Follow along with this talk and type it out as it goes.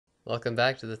Welcome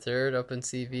back to the third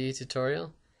opencv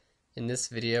tutorial. In this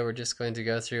video we're just going to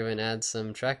go through and add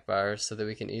some trackbars so that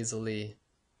we can easily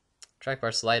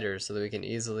trackbar sliders so that we can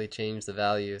easily change the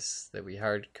values that we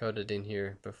hard coded in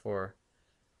here before.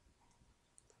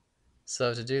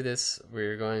 So to do this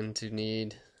we're going to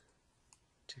need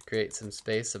to create some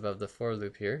space above the for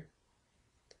loop here.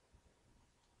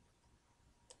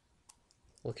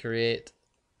 We'll create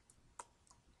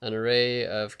an array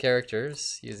of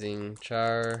characters using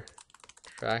char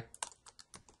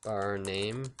trackbar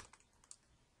name.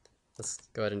 Let's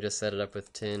go ahead and just set it up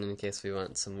with 10 in case we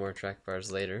want some more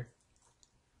trackbars later.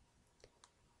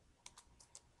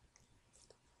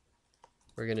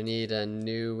 We're going to need a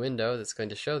new window that's going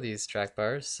to show these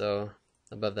trackbars, so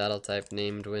above that I'll type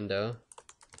named window.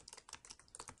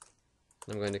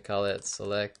 I'm going to call it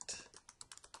select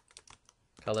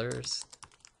colors.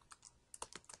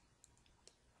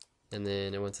 And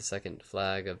then it wants a second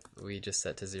flag of we just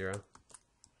set to 0.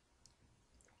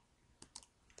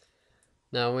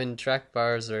 Now when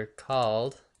trackbars are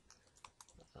called,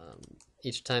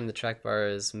 each time the trackbar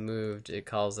is moved it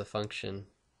calls a function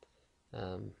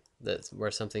that's where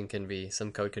some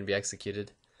code can be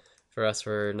executed. For us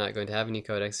we're not going to have any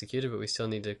code executed, but we still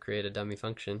need to create a dummy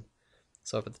function.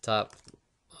 So up at the top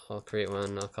I'll create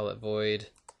one, I'll call it void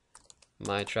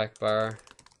my trackbar.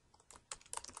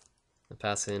 I'll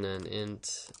pass in an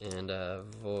int and a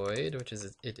void, which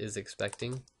is it is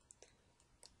expecting,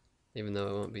 even though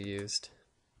it won't be used.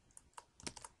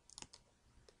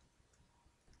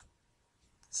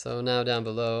 So now down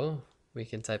below we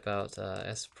can type out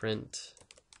sprint.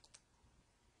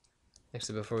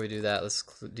 Actually, before we do that, let's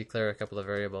declare a couple of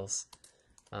variables.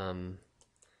 hmin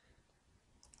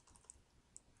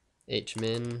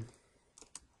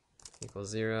equals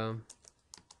 0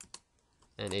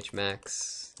 and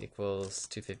hmax equals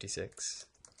 256.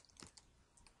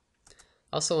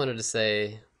 Also wanted to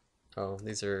say, oh,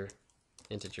 these are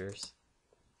integers.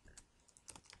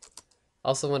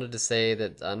 Also wanted to say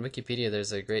that on Wikipedia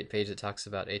there's a great page that talks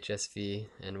about HSV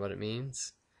and what it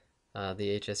means.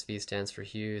 The HSV stands for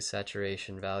hue,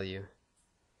 saturation, value.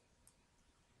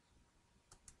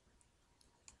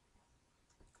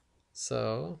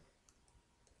 So,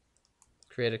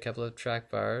 create a couple of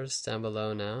trackbars down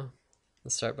below now.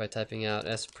 Let's start by typing out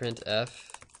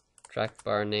sprintf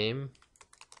trackbar name,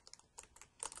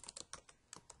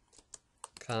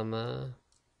 comma,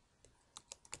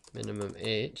 minimum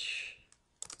hmin,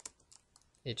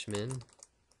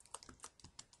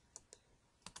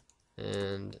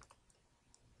 and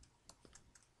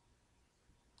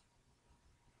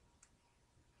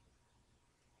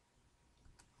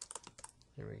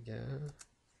there we go.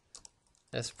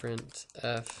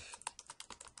 Sprintf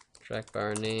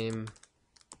trackbar name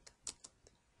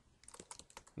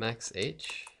max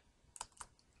h,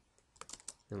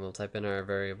 and we'll type in our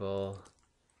variable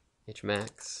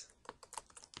hmax.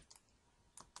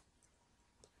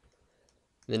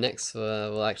 The next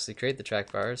we'll actually create the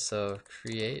trackbars, so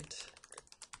create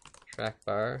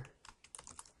trackbar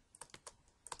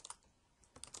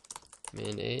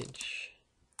min h,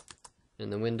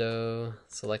 in the window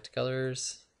select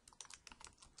colors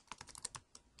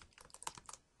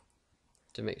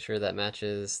to make sure that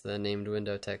matches the named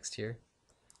window text here.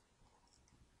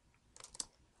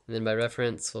 And then by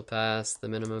reference we'll pass the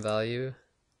minimum value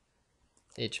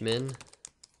hmin,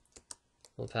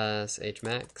 we'll pass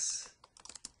hmax,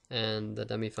 and the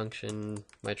dummy function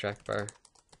my trackbar.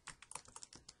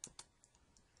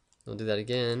 We'll do that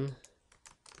again.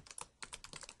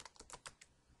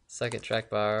 Second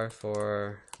trackbar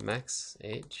for max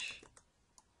h.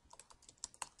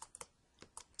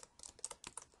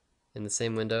 In the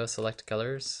same window select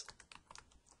colors.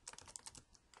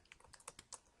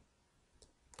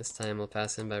 This time we'll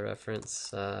pass in by reference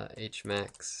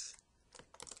hmax,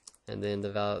 and then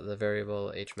the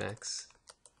variable hmax,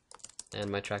 and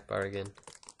my trackbar again.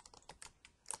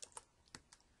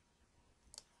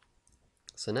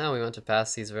 So now we want to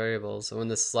pass these variables. So when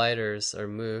the sliders are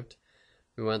moved,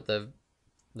 we want the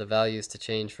values to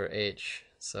change for h.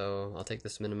 So I'll take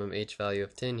this minimum h value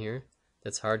of 10 here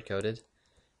that's hard coded,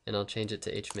 and I'll change it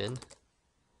to hmin.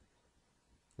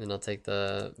 Then I'll take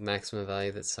the maximum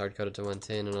value that's hard coded to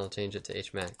 110 and I'll change it to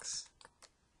hmax.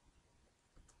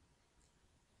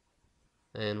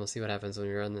 And we'll see what happens when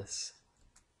we run this.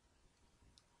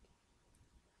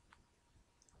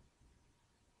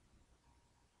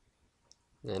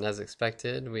 And as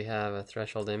expected, we have a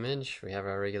threshold image, we have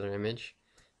our regular image,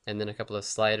 and then a couple of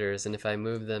sliders. And if I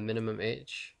move the minimum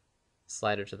h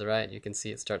slider to the right, you can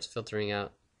see it starts filtering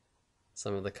out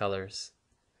some of the colors.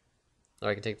 Or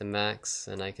I can take the max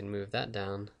and I can move that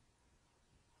down,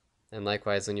 And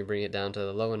likewise, when you bring it down to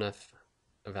the low enough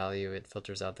value, it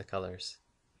filters out the colors.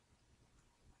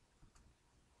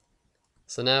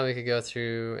 So now we could go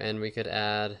through and we could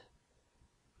add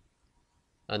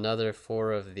another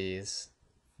 4 of these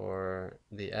for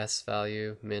the S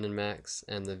value, min and max,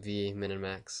 and the V min and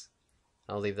max.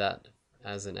 I'll leave that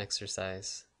as an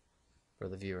exercise for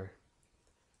the viewer.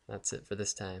 That's it for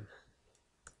this time.